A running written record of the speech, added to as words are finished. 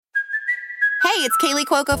Hey, it's Kaylee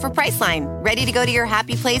Cuoco for Priceline. Ready to go to your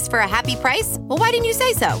happy place for a happy price? Well, why didn't you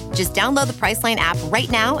say so? Just download the Priceline app right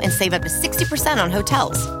now and save up to 60% on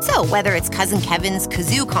hotels. So whether it's Cousin Kevin's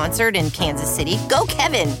Kazoo Concert in Kansas City, go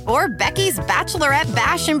Kevin, or Becky's Bachelorette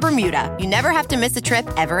Bash in Bermuda, you never have to miss a trip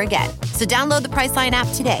ever again. So download the Priceline app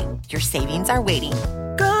today. Your savings are waiting.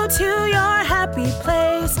 Go to your happy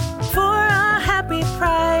place for a happy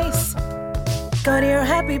price. Go to your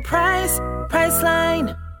happy price,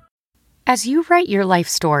 Priceline. As you write your life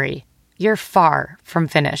story, you're far from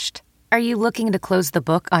finished. Are you looking to close the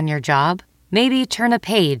book on your job? Maybe turn a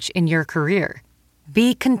page in your career?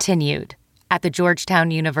 Be continued at the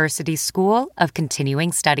Georgetown University School of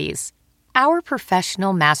Continuing Studies. Our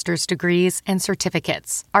professional master's degrees and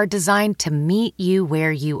certificates are designed to meet you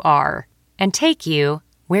where you are and take you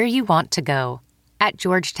where you want to go. At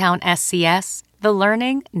Georgetown SCS, the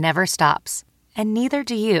learning never stops, and neither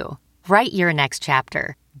do you. Write your next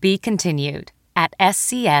chapter. Be continued at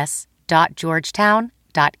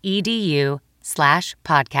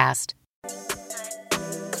scs.georgetown.edu/podcast.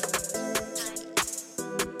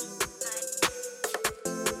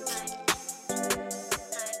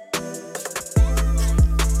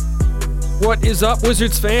 What is up,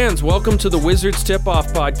 Wizards fans? Welcome to the Wizards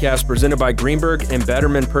Tip-Off podcast presented by Greenberg and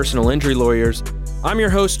Bederman Personal Injury Lawyers. I'm your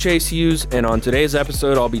host, Chase Hughes, and on today's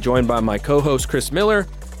episode, I'll be joined by my co-host, Chris Miller,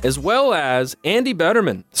 as well as Andy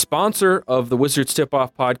Bederman, sponsor of the Wizards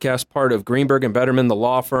Tip-Off podcast, part of Greenberg and Bederman, the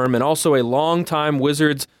law firm, and also a longtime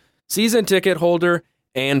Wizards season ticket holder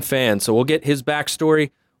and fan. So we'll get his backstory,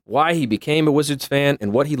 why he became a Wizards fan,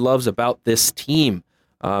 and what he loves about this team.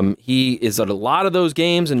 He is at a lot of those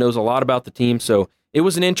games and knows a lot about the team, so it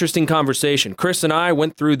was an interesting conversation. Chris and I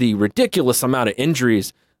went through the ridiculous amount of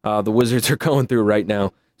injuries the Wizards are going through right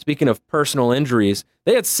now. Speaking of personal injuries,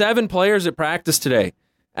 they had 7 players at practice today.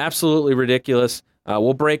 Absolutely ridiculous.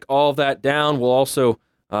 We'll break all of that down. We'll also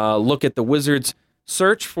look at the Wizards'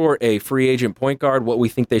 search for a free agent point guard, what we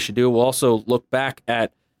think they should do. We'll also look back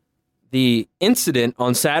at the incident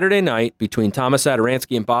on Saturday night between Thomas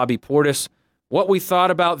Satoransky and Bobby Portis, what we thought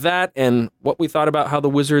about that, and what we thought about how the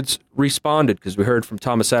Wizards responded, because we heard from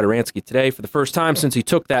Thomas Satoransky today for the first time since he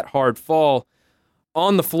took that hard fall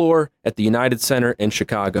on the floor at the United Center in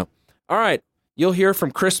Chicago. All right, you'll hear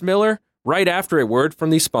from Chris Miller right after a word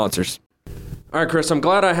from these sponsors. All right, Chris, I'm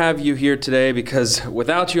glad I have you here today because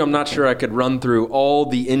without you, I'm not sure I could run through all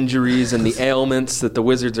the injuries and the ailments that the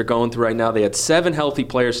Wizards are going through right now. They had 7 healthy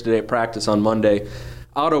players today at practice on Monday.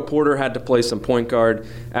 Otto Porter had to play some point guard.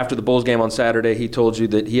 After the Bulls game on Saturday, he told you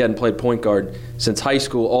that he hadn't played point guard since high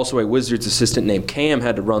school. Also, a Wizards assistant named Cam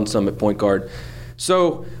had to run some at point guard.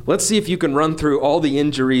 So let's see if you can run through all the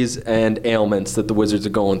injuries and ailments that the Wizards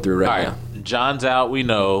are going through right now. John's out, we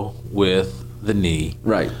know, with the knee.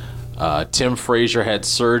 Right. Tim Frazier had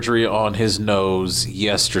surgery on his nose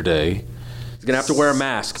yesterday. He's going to have to wear a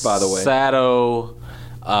mask, by the way. Sato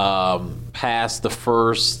passed the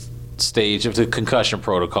first stage of the concussion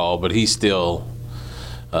protocol, but he's still...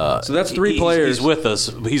 so that's 3 players. He's with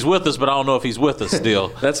us. He's with us, but I don't know if he's with us still.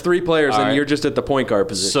 That's 3 players, and you're just at the point guard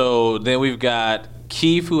position. So then we've got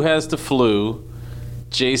Keith, who has the flu.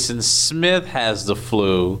 Jason Smith has the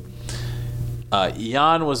flu.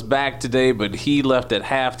 Jan was back today, but he left at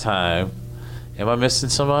halftime. Am I missing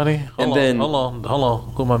somebody? Hold on.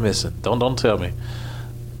 Who am I missing? Don't tell me.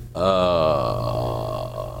 Well,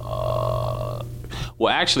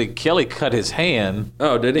 actually, Kelly cut his hand.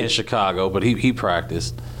 Oh, did he? In Chicago, but he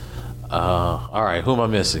practiced. All right, who am I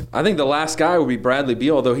missing? I think the last guy would be Bradley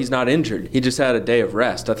Beal, although he's not injured. He just had a day of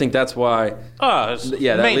rest. I think that's why.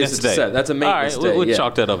 Maintenance day. That's a maintenance day. We'll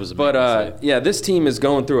chalk that up as a maintenance day. This team is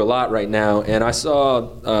going through a lot right now, and I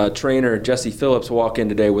saw trainer Jesse Phillips walk in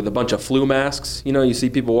today with a bunch of flu masks. You know, you see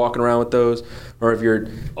people walking around with those, or if you're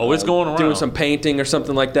it's going around. Doing some painting or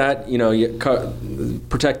something like that, you know, you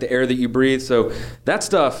protect the air that you breathe. So that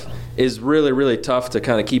stuff is really, really tough to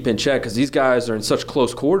kind of keep in check because these guys are in such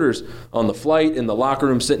close quarters on the flight, in the locker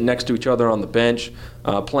room, sitting next to each other on the bench,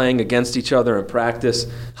 playing against each other in practice.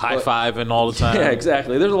 High-fiving all the time. Yeah,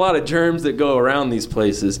 exactly. There's a lot of germs that go around these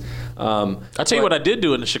places. I'll tell you what I did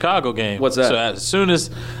do in the Chicago game. What's that? So as soon as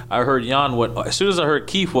I heard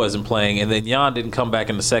Keith wasn't playing and then Jan didn't come back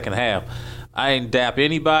in the second half, I didn't dap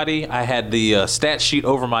anybody. I had the stat sheet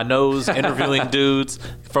over my nose, interviewing dudes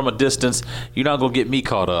from a distance. You're not going to get me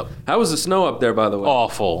caught up. How was the snow up there, by the way?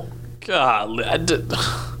 Awful. God,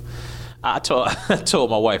 I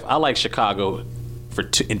told my wife, I like Chicago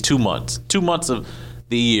in 2 months. 2 months of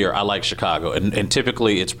the year, I like Chicago. And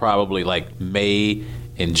typically it's probably like May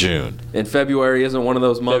in June. And February isn't one of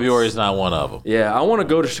those months? February is not one of them. Yeah, I want to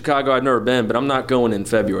go to Chicago. I've never been, but I'm not going in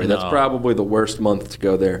February. No. That's probably the worst month to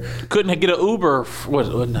go there. Couldn't get an Uber.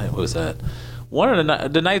 What night was that? One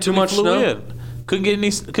of the nights Too we much flew snow? in. Couldn't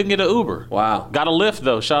get an Uber. Wow. Got a Lyft,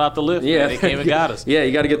 though. Shout out to Lyft. Yeah, Man. They came and got us. Yeah,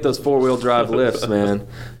 you got to get those 4-wheel drive lifts, man.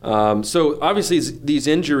 So obviously these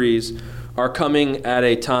injuries are coming at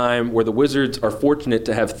a time where the Wizards are fortunate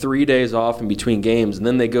to have 3 days off in between games, and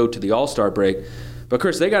then they go to the All-Star break. But,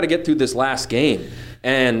 Chris, they got to get through this last game.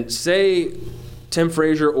 And say Tim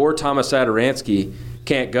Frazier or Thomas Satoransky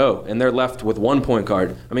can't go, and they're left with one point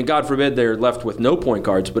guard. I mean, God forbid they're left with no point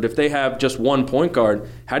guards, but if they have just one point guard,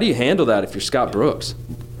 how do you handle that if you're Scott Brooks?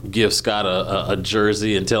 Give Scott a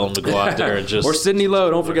jersey and tell him to go out there and just... Or Sidney Lowe,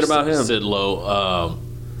 don't forget about him. Sid Lowe.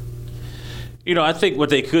 I think what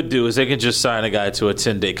they could do is they can just sign a guy to a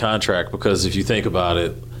 10-day contract, because if you think about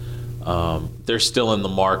it, they're still in the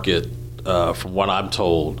market, from what I'm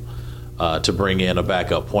told, to bring in a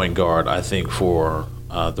backup point guard, I think, for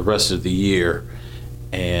the rest of the year.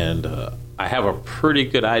 And I have a pretty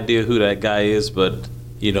good idea who that guy is, but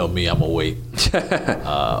you know me, I'm going to wait.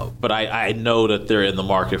 But I know that they're in the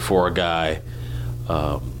market for a guy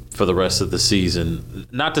for the rest of the season.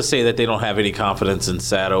 Not to say that they don't have any confidence in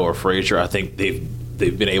Sato or Frazier. I think they've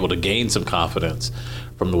been able to gain some confidence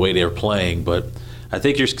from the way they're playing, but I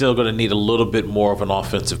think you're still going to need a little bit more of an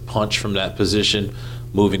offensive punch from that position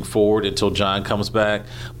moving forward until John comes back.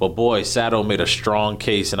 But boy, Sato made a strong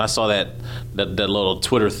case, and I saw that little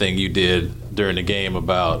Twitter thing you did during the game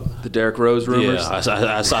about the Derrick Rose rumors.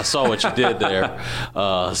 Yeah, I saw what you did there.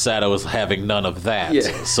 Sato was having none of that,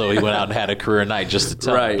 yeah. So he went out and had a career night just to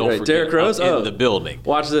tell him, don't forget, Derrick Rose in the building.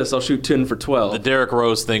 Watch this, I'll shoot 10 for 12. The Derrick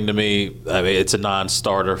Rose thing, to me, I mean, it's a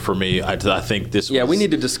non-starter for me. I think this. Yeah, we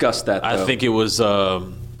need to discuss that, though. I think it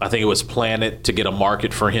was planted to get a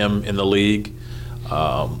market for him in the league.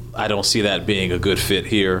 I don't see that being a good fit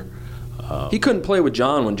here. He couldn't play with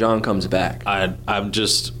John when John comes back. I'm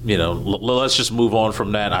just, let's just move on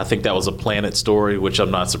from that. I think that was a planted story, which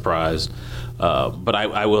I'm not surprised. But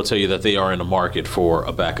I will tell you that they are in the market for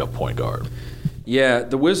a backup point guard. Yeah,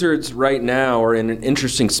 the Wizards right now are in an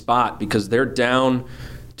interesting spot because they're down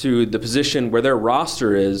to the position where their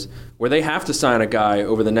roster is, where they have to sign a guy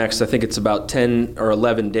over the next, I think it's about 10 or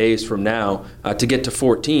 11 days from now, to get to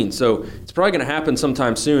 14. So it's probably going to happen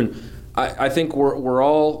sometime soon. I think we're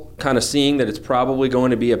all kind of seeing that it's probably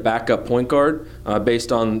going to be a backup point guard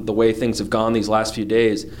based on the way things have gone these last few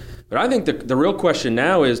days. But I think the real question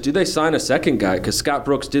now is, do they sign a second guy? Because Scott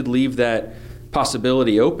Brooks did leave that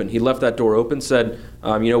possibility open. He left that door open, said,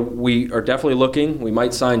 we are definitely looking. We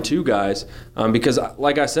might sign two guys because,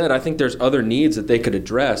 like I said, I think there's other needs that they could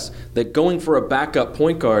address. That going for a backup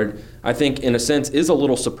point guard, I think, in a sense, is a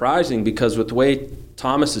little surprising because with the way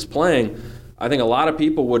Thomas is playing, I think a lot of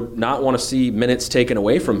people would not want to see minutes taken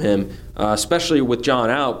away from him, especially with John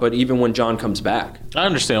out, but even when John comes back. I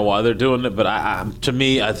understand why they're doing it, but to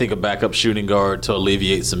me, I think a backup shooting guard to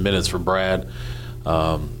alleviate some minutes for Brad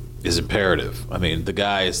is imperative. I mean, the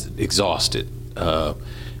guy is exhausted,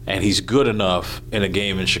 and he's good enough in a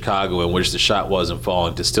game in Chicago in which the shot wasn't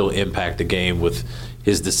falling to still impact the game with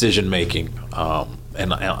his decision-making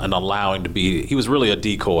and allowing to be – he was really a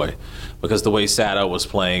decoy because the way Sato was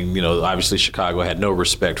playing, obviously Chicago had no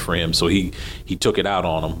respect for him, so he took it out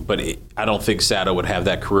on him. But I don't think Sato would have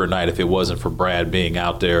that career night if it wasn't for Brad being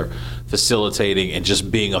out there facilitating and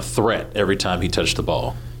just being a threat every time he touched the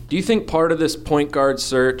ball. Do you think part of this point guard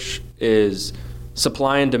search is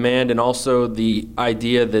supply and demand and also the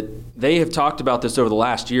idea that they have talked about this over the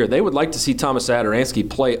last year? They would like to see Thomas Satoransky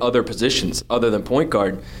play other positions other than point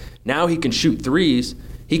guard. Now he can shoot threes.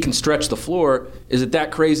 He can stretch the floor. Is it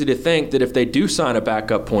that crazy to think that if they do sign a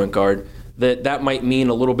backup point guard, that might mean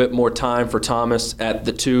a little bit more time for Thomas at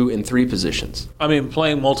the 2 and 3 positions? I mean,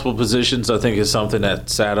 playing multiple positions I think is something that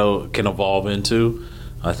Sato can evolve into.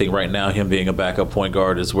 I think right now him being a backup point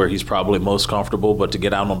guard is where he's probably most comfortable, but to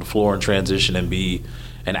get out on the floor and transition and be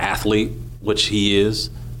an athlete, which he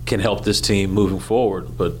is, can help this team moving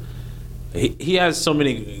forward. But he has so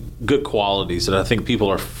many good qualities that I think people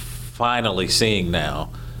are finally seeing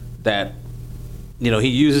now that, he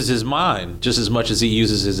uses his mind just as much as he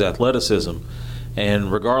uses his athleticism.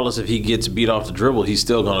 And regardless if he gets beat off the dribble, he's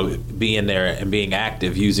still going to be in there and being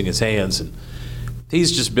active, using his hands. And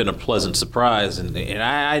he's just been a pleasant surprise, and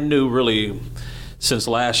I knew really since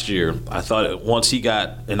last year, I thought once he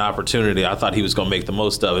got an opportunity, I thought he was going to make the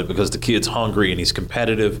most of it because the kid's hungry and he's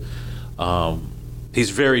competitive. He's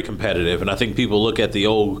very competitive, and I think people look at the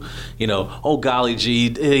old, oh golly gee,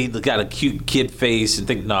 he got a cute kid face and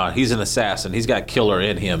think, nah, he's an assassin. He's got killer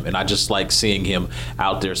in him, and I just like seeing him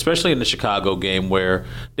out there, especially in the Chicago game where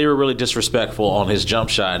they were really disrespectful on his jump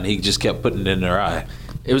shot, and he just kept putting it in their eye.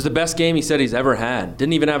 It was the best game he said he's ever had.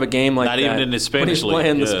 Didn't even have a game like that. Not even in the Spanish league. When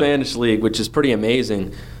he was playing the Spanish league, which is pretty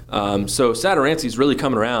amazing. So Satoransky's really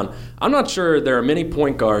coming around. I'm not sure there are many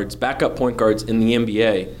point guards, backup point guards in the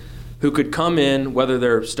NBA who could come in, whether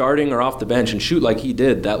they're starting or off the bench, and shoot like he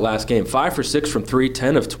did that last game. 5 for 6 from 3,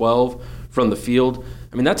 10 of 12 from the field.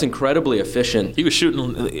 I mean, that's incredibly efficient. He was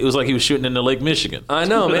shooting. It was like he was shooting into Lake Michigan. I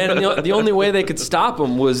know, man. The only way they could stop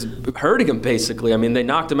him was hurting him, basically. I mean, they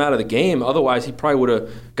knocked him out of the game. Otherwise, he probably would have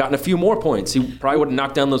gotten a few more points. He probably would have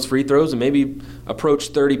knocked down those free throws and maybe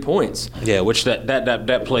approached 30 points. Yeah, which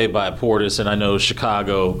that play by Portis, and I know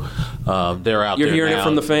Chicago, they're out there. You're hearing now. it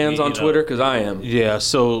from the fans on Twitter? Because I am. Yeah,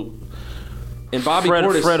 so... And Bobby Fred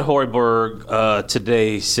Portis, Hoiberg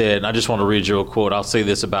today said, and I just want to read you a quote. I'll say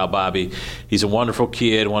this about Bobby. He's a wonderful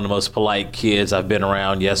kid, one of the most polite kids I've been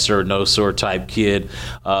around, yes sir, no sir type kid,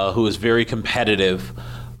 who is very competitive.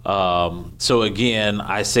 So again,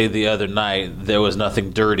 I say the other night, there was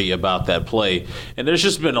nothing dirty about that play. And there's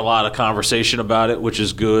just been a lot of conversation about it, which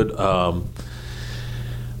is good.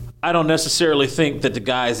 I don't necessarily think that the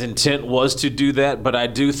guy's intent was to do that, but I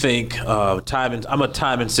do think I'm a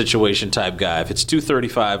time and situation type guy. If it's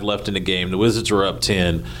 2:35 left in the game, the Wizards are up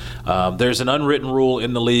 10. There's an unwritten rule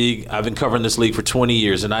in the league. I've been covering this league for 20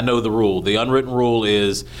 years, and I know the rule. The unwritten rule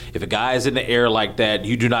is if a guy is in the air like that,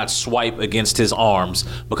 you do not swipe against his arms,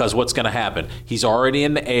 because what's going to happen? He's already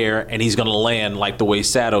in the air, and he's going to land like the way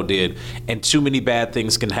Sato did, and too many bad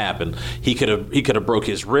things can happen. He could have broke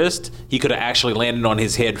his wrist. He could have actually landed on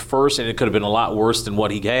his head first, and it could have been a lot worse than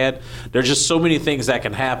what he had. There's just so many things that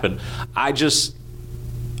can happen. I've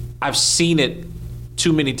seen it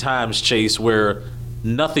too many times, Chase, where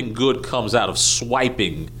nothing good comes out of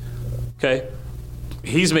swiping. Okay?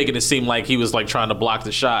 He's making it seem like he was like trying to block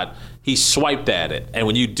the shot. He swiped at it. And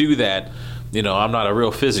when you do that, I'm not a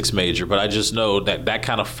real physics major, but I just know that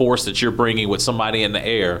kind of force that you're bringing with somebody in the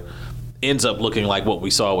air ends up looking like what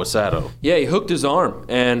we saw with Sato. Yeah, he hooked his arm,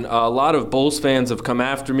 and a lot of Bulls fans have come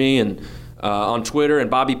after me and on Twitter, and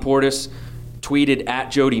Bobby Portis tweeted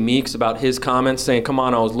at Jody Meeks about his comments saying, come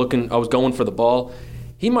on, I was going for the ball.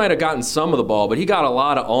 He might have gotten some of the ball, but he got a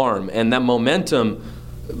lot of arm, and that momentum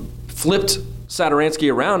flipped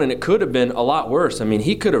Satoransky around, and it could have been a lot worse. I mean,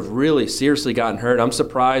 he could have really seriously gotten hurt. I'm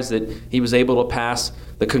surprised that he was able to pass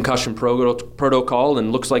the concussion protocol,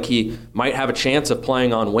 and looks like he might have a chance of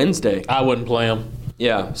playing on Wednesday. I wouldn't play him.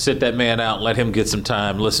 Yeah. Sit that man out and let him get some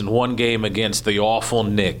time. Listen, one game against the awful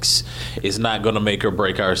Knicks is not going to make or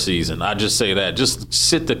break our season. I just say that. Just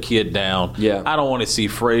sit the kid down. Yeah. I don't want to see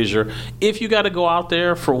Frazier. If you got to go out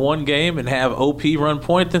there for one game and have OP run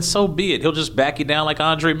point, then so be it. He'll just back you down like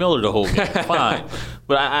Andre Miller the whole game. Fine.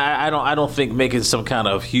 But I don't think making some kind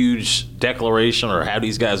of huge declaration or have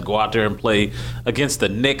these guys go out there and play against the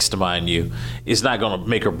Knicks, mind you, is not going to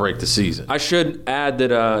make or break the season. I should add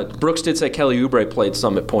that Brooks did say Kelly Oubre played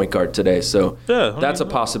some at point guard today, so that's a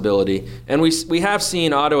possibility. And we have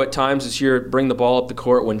seen Otto at times this year bring the ball up the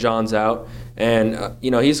court when John's out, and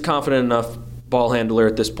he's confident enough ball handler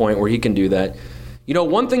at this point where he can do that.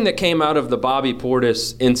 One thing that came out of the Bobby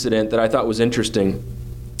Portis incident that I thought was interesting.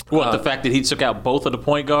 What, the fact that he took out both of the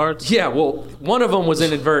point guards? Yeah, well, one of them was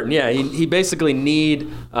inadvertent. Yeah, he basically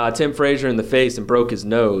kneed Tim Frazier in the face and broke his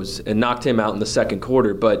nose and knocked him out in the second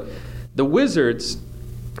quarter. But the Wizards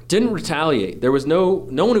didn't retaliate. There was no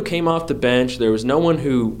one who came off the bench. There was no one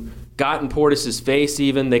who got in Portis' face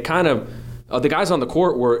even. They kind of the guys on the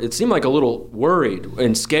court it seemed like a little worried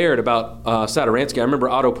and scared about Satoransky. I remember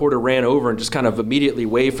Otto Porter ran over and just kind of immediately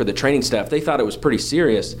waved for the training staff. They thought it was pretty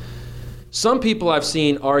serious. Some people I've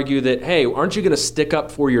seen argue that, hey, aren't you going to stick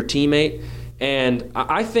up for your teammate? And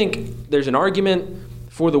I think there's an argument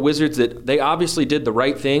for the Wizards that they obviously did the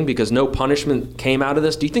right thing because no punishment came out of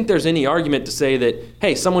this. Do you think there's any argument to say that,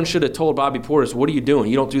 hey, someone should have told Bobby Portis, what are you doing?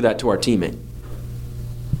 You don't do that to our teammate.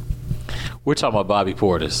 We're talking about Bobby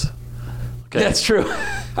Portis. Okay. That's true.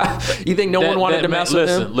 You think no one wanted to mess with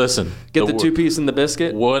him? Listen. Get the two-piece in the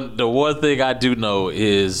biscuit? The one thing I do know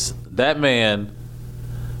is that man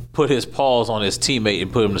put his paws on his teammate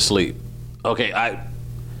and put him to sleep. Okay,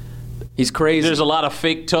 he's crazy. There's a lot of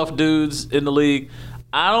fake tough dudes in the league.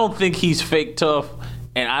 I don't think he's fake tough,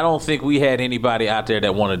 and I don't think we had anybody out there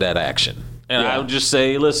that wanted that action. And I would just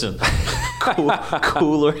say, listen,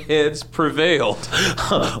 cooler heads prevailed.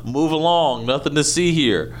 Move along. Nothing to see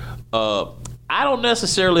here. I don't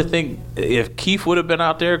necessarily think if Keith would have been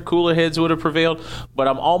out there, cooler heads would have prevailed. But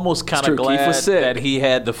I'm almost kind of glad that he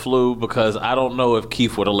had the flu, because I don't know if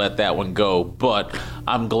Keith would have let that one go. But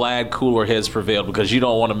I'm glad cooler heads prevailed, because you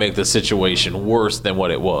don't want to make the situation worse than what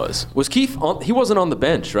it was. Was Keith on? He wasn't on the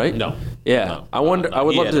bench, right? No. Yeah. No. I wonder. No. I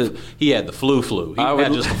would love to. He had the flu. He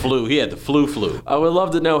had just the flu. He had the flu. I would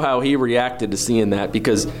love to know how he reacted to seeing that,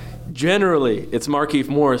 because generally it's Markieff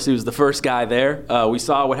Morris who's the first guy there. We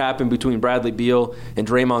saw what happened between Bradley Beal and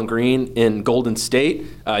Draymond Green in Golden State.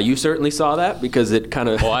 You certainly saw that, because it kind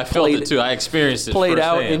of I felt it too. I experienced it played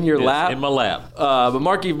firsthand. out in your lap. In my lap. But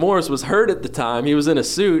Markieff Morris was hurt at the time. He was in a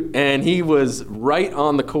suit, and he was right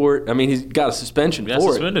on the court. I mean, he's got a suspension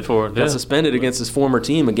for it. Got suspended against his former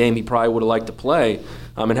team, a game he probably would have liked to play,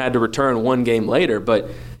 and had to return one game later. But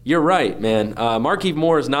you're right, man. Markieff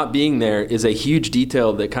Morris not being there is a huge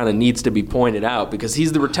detail that kind of needs to be pointed out, because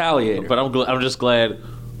he's the retaliator. But I'm just glad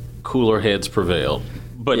cooler heads prevailed.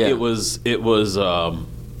 But Yeah. it was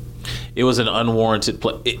an unwarranted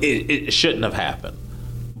play. It shouldn't have happened.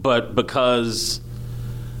 But because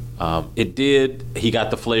it did, he got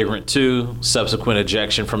the flagrant 2, subsequent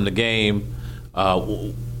ejection from the game.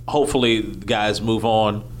 Hopefully, the guys move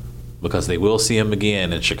on, because they will see him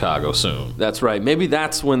again in Chicago soon. That's right. Maybe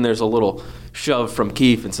that's when there's a little shove from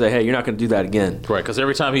Keith and say, hey, you're not going to do that again. Right, because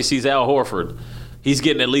every time he sees Al Horford, he's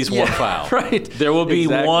getting at least one foul. Right. There will be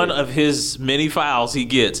Exactly. one of his many fouls he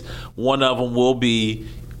gets. One of them will be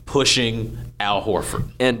pushing Al Horford.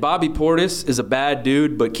 And Bobby Portis is a bad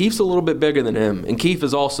dude, but Keith's a little bit bigger than him. And Keith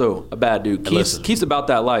is also a bad dude. Keith's about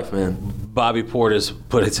that life, man. Bobby Portis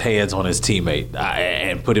put his hands on his teammate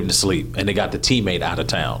and put him to sleep, and they got the teammate out of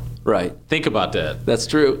town. Right. Think about that. That's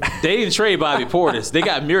true. They didn't trade Bobby Portis. They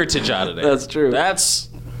got Mirotic out of there. That's true. That's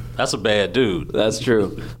a bad dude. That's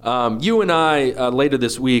true. You and I, later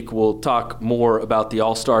this week, will talk more about the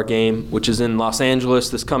All-Star Game, which is in Los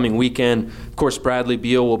Angeles this coming weekend. Of course, Bradley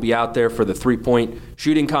Beal will be out there for the three-point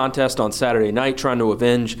shooting contest on Saturday night, trying to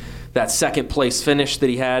avenge that second-place finish that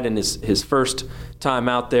he had in his first time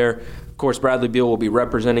out there. Of course, Bradley Beal will be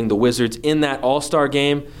representing the Wizards in that All-Star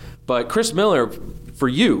Game. But Chris Miller, for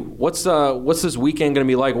you, what's this weekend going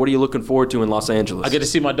to be like? What are you looking forward to in Los Angeles? I get to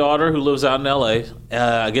see my daughter, who lives out in L.A.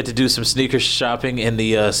 I get to do some sneaker shopping in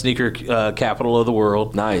the sneaker capital of the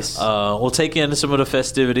world. Nice. We'll take in some of the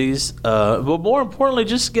festivities, but more importantly,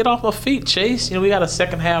 just get off my feet, Chase. We got a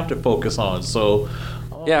second half to focus on, so.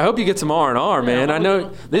 Yeah, I hope you get some R&R, man. I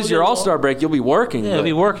know this is your All-Star break. You'll be working. Yeah, I'll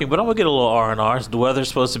be working, but I'm going to get a little R&R. The weather's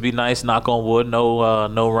supposed to be nice, knock on wood,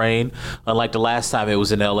 no rain. Unlike the last time it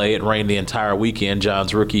was in L.A., it rained the entire weekend,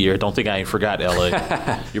 John's rookie year. Don't think I ain't forgot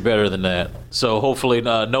L.A. You're better than that. So hopefully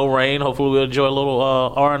no rain. Hopefully we'll enjoy a little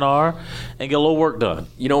R&R and get a little work done.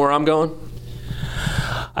 You know where I'm going?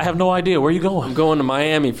 I have no idea. Where are you going? I'm going to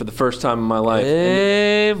Miami for the first time in my life.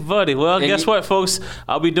 Hey, buddy. Well, guess what, folks?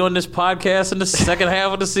 I'll be doing this podcast in the second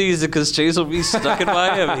half of the season, because Chase will be stuck in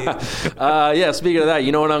Miami. Yeah, speaking of that,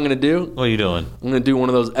 you know what I'm going to do? What are you doing? I'm going to do one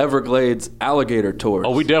of those Everglades alligator tours.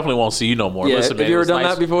 Oh, we definitely won't see you no more. Yeah, Listen, man, have you ever done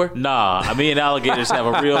that before? Nah. Me and alligators have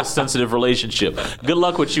a real sensitive relationship. Good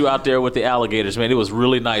luck with you out there with the alligators, man. It was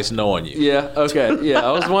really nice knowing you. Yeah, okay. Yeah,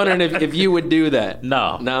 I was wondering if you would do that.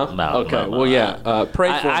 No. Okay, well, yeah. Pray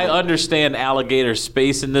for me. I understand alligator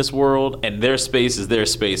space in this world, and their space is their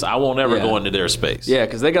space. I won't ever go into their space. Yeah,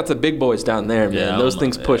 because they got some big boys down there, man. Yeah, those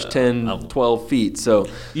things push 10, 12 feet. So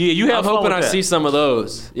yeah, you have I'm fun hoping with I that. see some of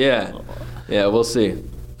those. Yeah, we'll see.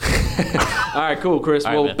 All right, cool, Chris.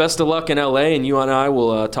 All right, well, man. best of luck in L.A., and you and I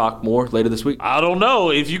will talk more later this week. I don't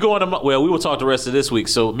know if you go into. Well, we will talk the rest of this week.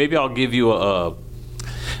 So maybe I'll give you a.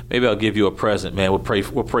 Maybe I'll give you a present, man. We'll pray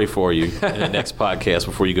for you in the next podcast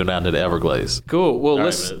before you go down to the Everglades. Cool. Well, All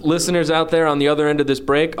right, man. listeners out there on the other end of this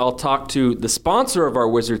break, I'll talk to the sponsor of our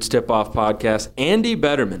Wizards Tip-Off podcast, Andy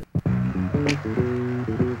Bederman.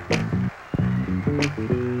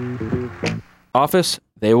 Office,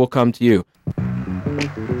 they will come to you.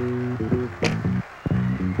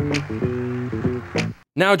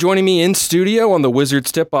 Now joining me in studio on the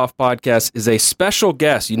Wizards Tip-Off podcast is a special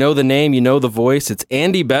guest. You know the name, you know the voice. It's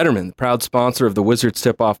Andy Bederman, the proud sponsor of the Wizards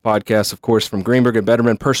Tip-Off podcast, of course, from Greenberg and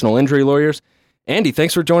Bederman Personal Injury Lawyers. Andy,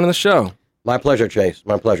 thanks for joining the show. My pleasure, Chase.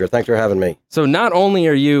 My pleasure. Thanks for having me. So not only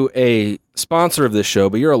are you a sponsor of this show,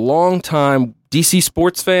 but you're a longtime DC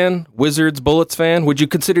sports fan, Wizards, Bullets fan. Would you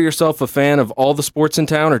consider yourself a fan of all the sports in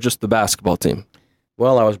town or just the basketball team?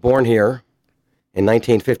 Well, I was born here in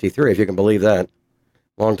 1953, if you can believe that.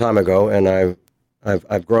 Long time ago, and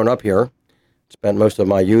I've grown up here, spent most of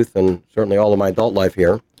my youth and certainly all of my adult life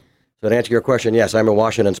here. So to answer your question, yes, I'm a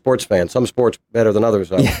Washington sports fan. Some sports better than others.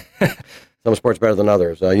 Some sports better than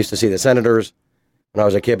others. I used to see the Senators when I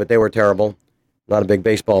was a kid, but they were terrible. Not a big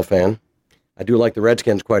baseball fan. I do like the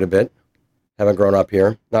Redskins quite a bit. Haven't grown up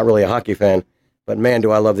here. Not really a hockey fan, but man,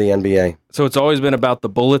 do I love the NBA. So it's always been about the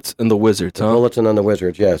Bullets and the Wizards, huh? The Bullets and then the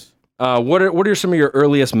Wizards, yes. What are some of your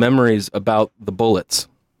earliest memories about the Bullets?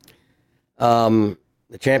 The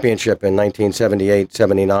championship in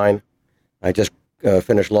 1978-79. I just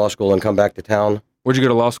finished law school and come back to town. Where'd you go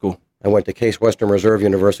to law school? I went to Case Western Reserve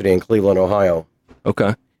University in Cleveland, Ohio.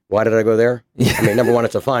 Okay. Why did I go there? Yeah. I mean, number one,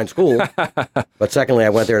 it's a fine school. But secondly, I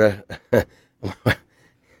went there to...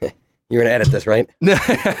 You're going to edit this, right?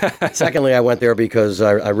 Secondly, I went there because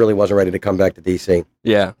I really wasn't ready to come back to D.C.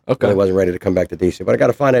 Yeah, okay. Really wasn't ready to come back to D.C., but I got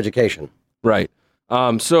a fine education. Right.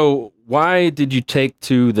 So why did you take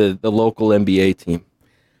to the local NBA team?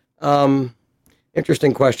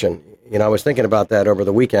 Interesting question. I was thinking about that over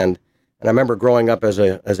the weekend, and I remember growing up as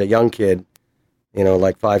a young kid,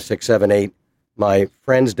 like 5, 6, 7, 8, my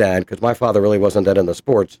friend's dad, because my father really wasn't that into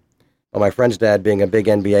sports, but my friend's dad being a big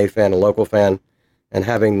NBA fan, a local fan, and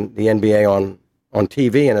having the NBA on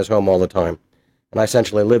TV in his home all the time. And I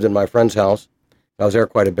essentially lived in my friend's house. I was there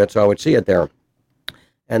quite a bit, so I would see it there.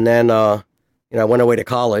 And then, I went away to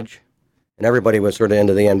college, and everybody was sort of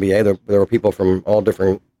into the NBA. There were people from all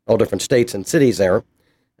different states and cities there,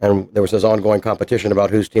 and there was this ongoing competition about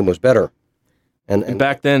whose team was better. And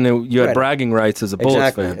back then, you had bragging rights as a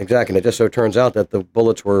Bullets fan. Exactly. And it just so turns out that the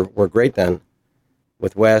Bullets were great then,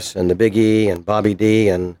 with Wes and the Big E and Bobby D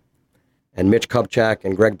and Mitch Kupchak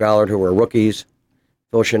and Greg Ballard, who were rookies,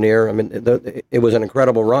 Phil Chenier. I mean, it was an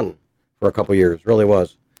incredible run for a couple years, really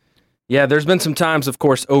was. Yeah, there's been some times, of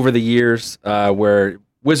course, over the years where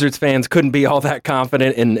Wizards fans couldn't be all that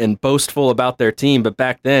confident and boastful about their team, but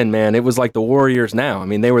back then, man, it was like the Warriors now. I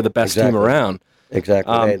mean, they were the best team around.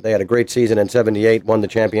 Exactly. They had a great season in 78, won the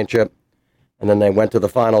championship, and then they went to the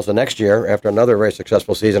finals the next year after another very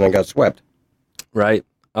successful season and got swept. Right.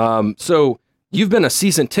 So you've been a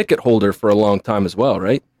season ticket holder for a long time as well,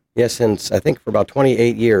 right? Yes, since I think for about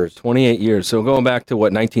 28 years. 28 years. So going back to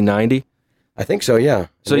what, 1990? I think so, yeah.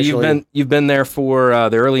 So you've been there for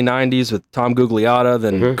the early 90s with Tom Gugliotta,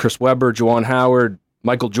 then Chris Webber, Juwan Howard,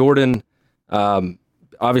 Michael Jordan.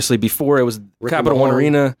 Obviously before it was Ricky Capital One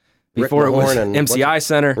Arena, before it was MCI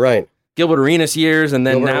Center. Right. Gilbert Arenas years, and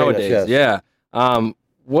then Gilbert nowadays. Arenas, yes. Yeah.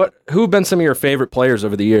 Who have been some of your favorite players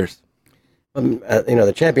over the years?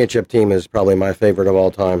 The championship team is probably my favorite of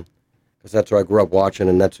all time because that's who I grew up watching,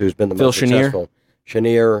 and that's who's been the most successful.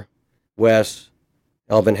 Chenier, Wes,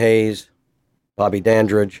 Elvin Hayes, Bobby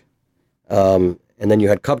Dandridge, and then you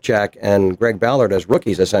had Kupchak and Greg Ballard as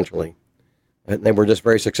rookies, essentially. And they were just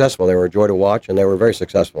very successful. They were a joy to watch, and they were very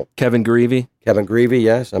successful. Kevin Greavy,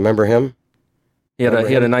 yes, I remember him. He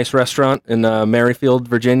had a nice restaurant in Maryfield,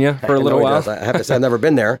 Virginia, for a little while. I have to say, I've never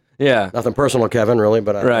been there. Yeah, nothing personal, Kevin, really,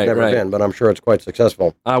 but I've never been. But I'm sure it's quite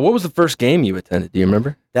successful. What was the first game you attended? Do you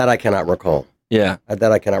remember? That I cannot recall. Yeah,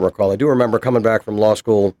 that I cannot recall. I do remember coming back from law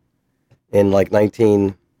school in like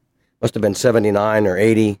must have been 79 or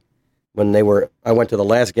 80 when I went to the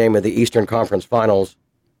last game of the Eastern Conference Finals.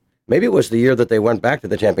 Maybe it was the year that they went back to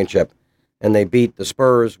the championship, and they beat the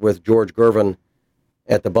Spurs with George Gervin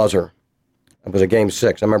at the buzzer. It was a game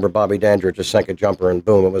 6. I remember Bobby Dandridge just sank a jumper, and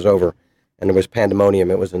boom, it was over. And it was pandemonium.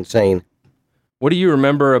 It was insane. What do you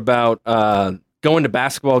remember about going to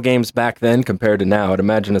basketball games back then compared to now? I'd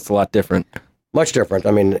imagine it's a lot different. Much different.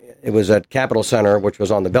 I mean, it was at Capitol Center, which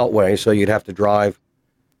was on the Beltway, so you'd have to drive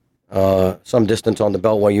some distance on the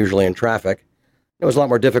Beltway, usually in traffic. It was a lot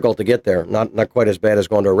more difficult to get there. Not quite as bad as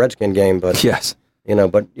going to a Redskin game, but yes,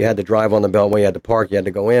 but you had to drive on the Beltway, you had to park, you had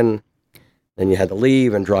to go in, then you had to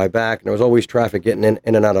leave and drive back, and there was always traffic getting in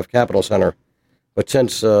and out of Capitol Center. But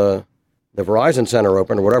since the Verizon Center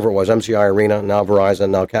opened, or whatever it was, MCI Arena, now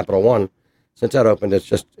Verizon, now Capital One, since that opened, it's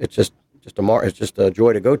just a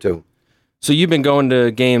joy to go to. So you've been going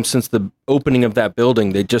to games since the opening of that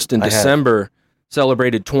building. They just in December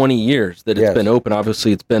celebrated 20 years that it's been open.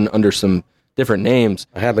 Obviously, it's been under some different names.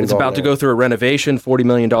 It's about to go through a renovation, $40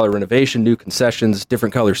 million renovation, new concessions,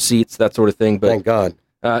 different color seats, that sort of thing. But thank God.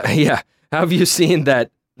 Yeah. How have you seen that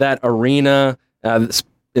arena and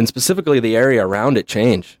specifically the area around it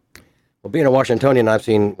change? Well, being a Washingtonian, I've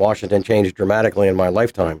seen Washington change dramatically in my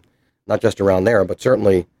lifetime. Not just around there, but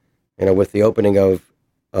certainly, with the opening of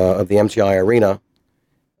the MCI Arena,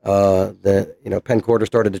 Penn Quarter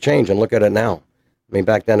started to change, and look at it now. I mean,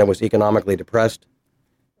 back then it was economically depressed,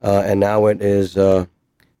 and now it is it's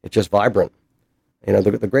just vibrant.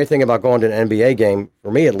 The great thing about going to an NBA game,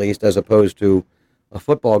 for me at least, as opposed to a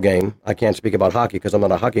football game, I can't speak about hockey because I'm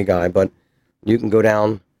not a hockey guy, but you can go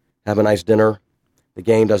down, have a nice dinner. The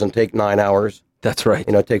game doesn't take 9 hours. That's right.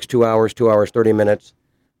 It takes 2 hours, 2 hours, 30 minutes.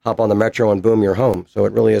 hop on the metro and boom, you're home. So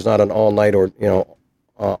it really is not an all-night or,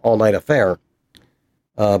 all-night affair.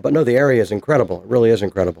 But no, the area is incredible. It really is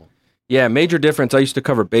incredible. Yeah, major difference. I used to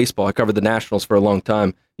cover baseball. I covered the Nationals for a long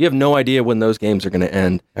time. You have no idea when those games are going to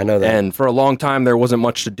end. I know that. And for a long time, there wasn't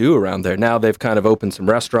much to do around there. Now they've kind of opened some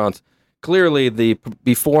restaurants. Clearly, the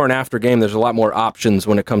before and after game, there's a lot more options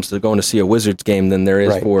when it comes to going to see a Wizards game than there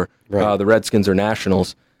is for the Redskins or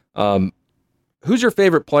Nationals. Who's your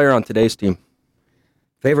favorite player on today's team?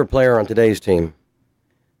 Favorite player on today's team?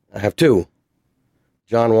 I have two,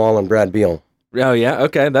 John Wall and Brad Beal. Oh, yeah?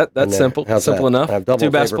 Okay, that's simple. Simple enough. I have double two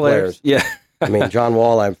best players. Yeah. I mean, John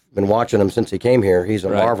Wall, I've been watching him since he came here. He's a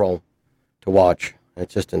marvel to watch.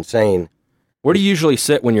 It's just insane. Where do you usually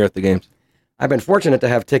sit when you're at the games? I've been fortunate to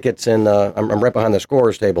have tickets in. I'm right behind the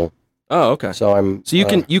scorer's table. Oh, okay. So you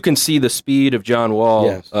can see the speed of John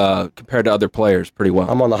Wall compared to other players pretty well.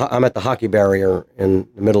 I'm at the hockey barrier in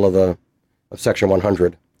the middle of section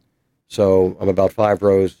 100. So I'm about 5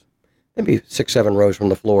 rows, maybe 6-7 rows from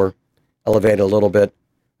the floor, elevated a little bit.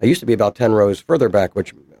 I used to be about 10 rows further back,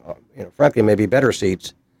 which frankly may be better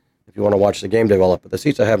seats if you want to watch the game develop. But the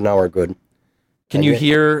seats I have now are good. Can you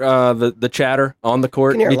hear the chatter on the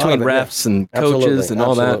court between refs and coaches and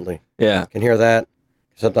all that? Yeah, can hear that.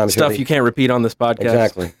 Sometimes stuff you can't repeat on this podcast.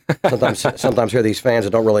 Exactly. Sometimes hear these fans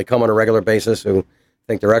that don't really come on a regular basis who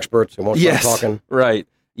think they're experts and won't stop talking. Right.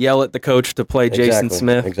 Yell at the coach to play Jason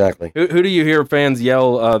Smith. Exactly. Who do you hear fans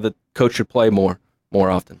yell the coach should play more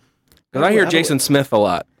often? Because I hear Jason Smith a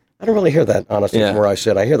lot. I don't really hear that, honestly, from where I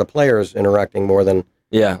sit. I hear the players interacting more than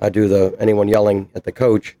I do anyone yelling at the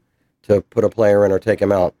coach to put a player in or take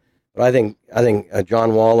him out. But I think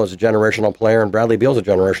John Wall is a generational player and Bradley Beal's a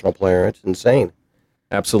generational player. It's insane.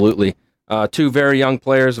 Absolutely. Two very young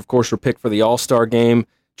players, of course, were picked for the All-Star game.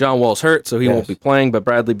 John Wall's hurt, so he won't be playing, but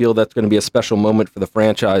Bradley Beal, that's going to be a special moment for the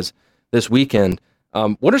franchise this weekend.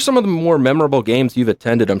 What are some of the more memorable games you've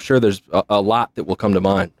attended? I'm sure there's a lot that will come to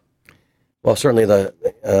mind. Well, certainly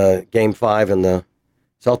the Game 5 in the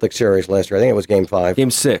Celtics series last year. I think it was Game 5.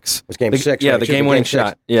 Game 6. It was Game 6. Yeah, the game-winning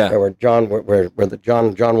shot. Yeah. Where John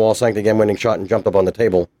Wall sank the game-winning shot and jumped up on the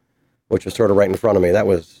table, which was sort of right in front of me. It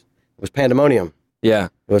was pandemonium. Yeah.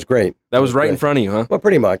 It was great. That was right in front of you, huh? Well,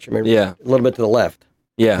 pretty much. I mean, a little bit to the left.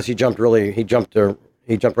 Yeah. Because he jumped right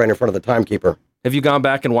in front of the timekeeper. Have you gone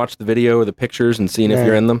back and watched the video or the pictures and seen if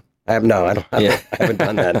you're in them? I haven't done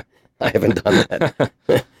that. I haven't done that.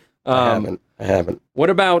 I haven't.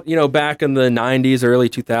 What about, back in the 90s, early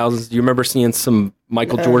 2000s? Do you remember seeing some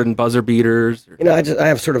Michael Jordan buzzer beaters? I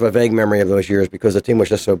have sort of a vague memory of those years because the team was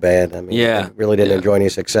just so bad. I mean, I really didn't enjoy any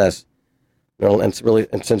success. And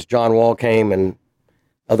since John Wall came and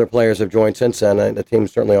other players have joined since then, the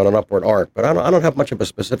team's certainly on an upward arc. But I don't have much of a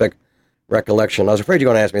specific recollection. I was afraid you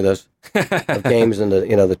were going to ask me this of games in the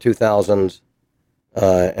 2000s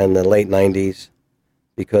and the late 90s.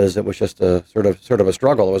 Because it was just a sort of a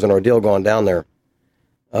struggle. It was an ordeal going down there.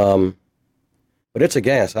 But it's a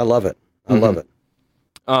gas. I love it. I love it.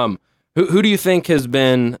 Who do you think has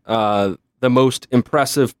been the most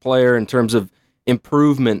impressive player in terms of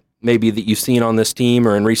improvement, maybe that you've seen on this team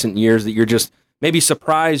or in recent years that you're just maybe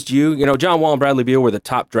surprised you? John Wall and Bradley Beal were the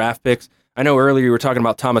top draft picks. I know earlier you were talking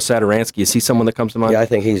about Thomas Satoransky. Is he someone that comes to mind? Yeah, I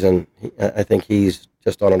think he's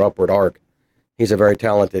just on an upward arc. He's a very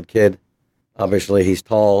talented kid. Obviously, he's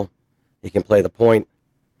tall. He can play the point,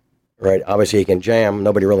 right? Obviously, he can jam.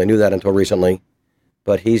 Nobody really knew that until recently.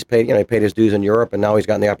 But he's paid, he paid his dues in Europe, and now he's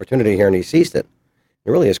gotten the opportunity here, and he seized it.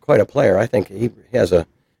 He really is quite a player. I think he has a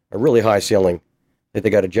really high ceiling. I think they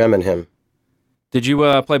got a gem in him. Did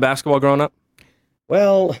you play basketball growing up?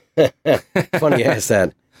 Well, funny you ask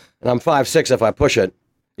that. And I'm 5'6" if I push it.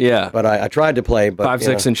 Yeah. But I tried to play. But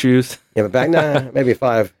 5'6" in shoes? Yeah, but maybe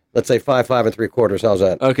 5. Let's say 5 3/4. How's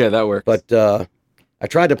that? Okay, that works. But I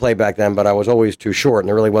tried to play back then, but I was always too short, and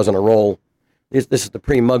there really wasn't a role. This is the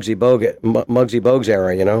pre-Muggsy Bogues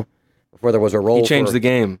era, before there was a role. He changed the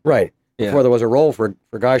game. Right. Yeah. Before there was a role for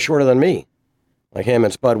guys shorter than me, like him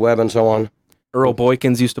and Spud Webb and so on. Earl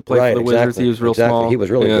Boykins used to play for the Wizards. He was real small. He was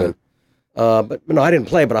really good. But no, I didn't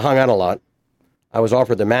play, but I hung out a lot. I was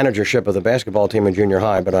offered the managership of the basketball team in junior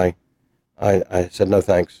high, but I said no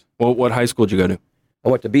thanks. Well, what high school did you go to? I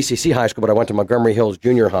went to BCC High School, but I went to Montgomery Hills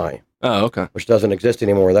Junior High. Oh, okay. Which doesn't exist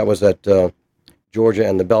anymore. That was at Georgia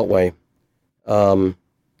and the Beltway.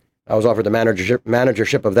 I was offered the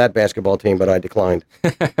managership of that basketball team, but I declined.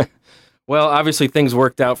 Well, obviously things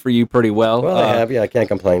worked out for you pretty well. Well, they have. Yeah, I can't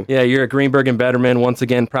complain. Yeah, you're at Greenberg and Bederman, once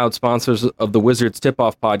again, proud sponsors of the Wizards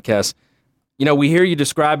Tip-Off podcast. We hear you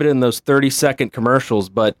describe it in those 30-second commercials,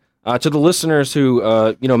 but to the listeners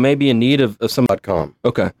who, may be in need of some... .com.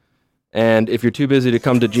 Okay. And if you're too busy to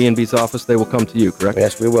come to G&B's office, they will come to you, correct?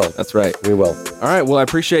 Yes, we will. That's right. We will. All right. Well, I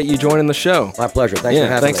appreciate you joining the show. My pleasure. Thanks for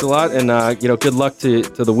having me. Thanks a lot. And, good luck to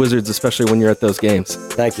the Wizards, especially when you're at those games.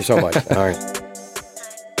 Thank you so much. All right.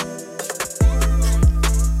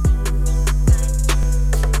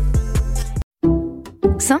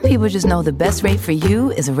 Some people just know the best rate for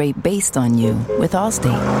you is a rate based on you with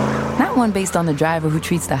Allstate. Not one based on the driver who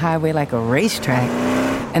treats the highway like a racetrack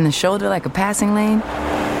and the shoulder like a passing lane.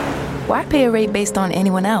 Why pay a rate based on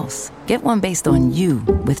anyone else? Get one based on you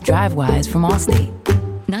with DriveWise from Allstate.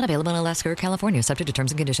 Not available in Alaska or California, subject to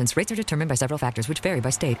terms and conditions. Rates are determined by several factors, which vary by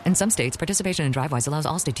state. In some states, participation in DriveWise allows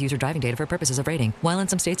Allstate to use your driving data for purposes of rating. While in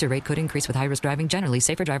some states, your rate could increase with high-risk driving. Generally,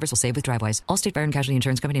 safer drivers will save with DriveWise. Allstate Fire and Casualty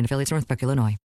Insurance Company and affiliates, Northbrook, Illinois.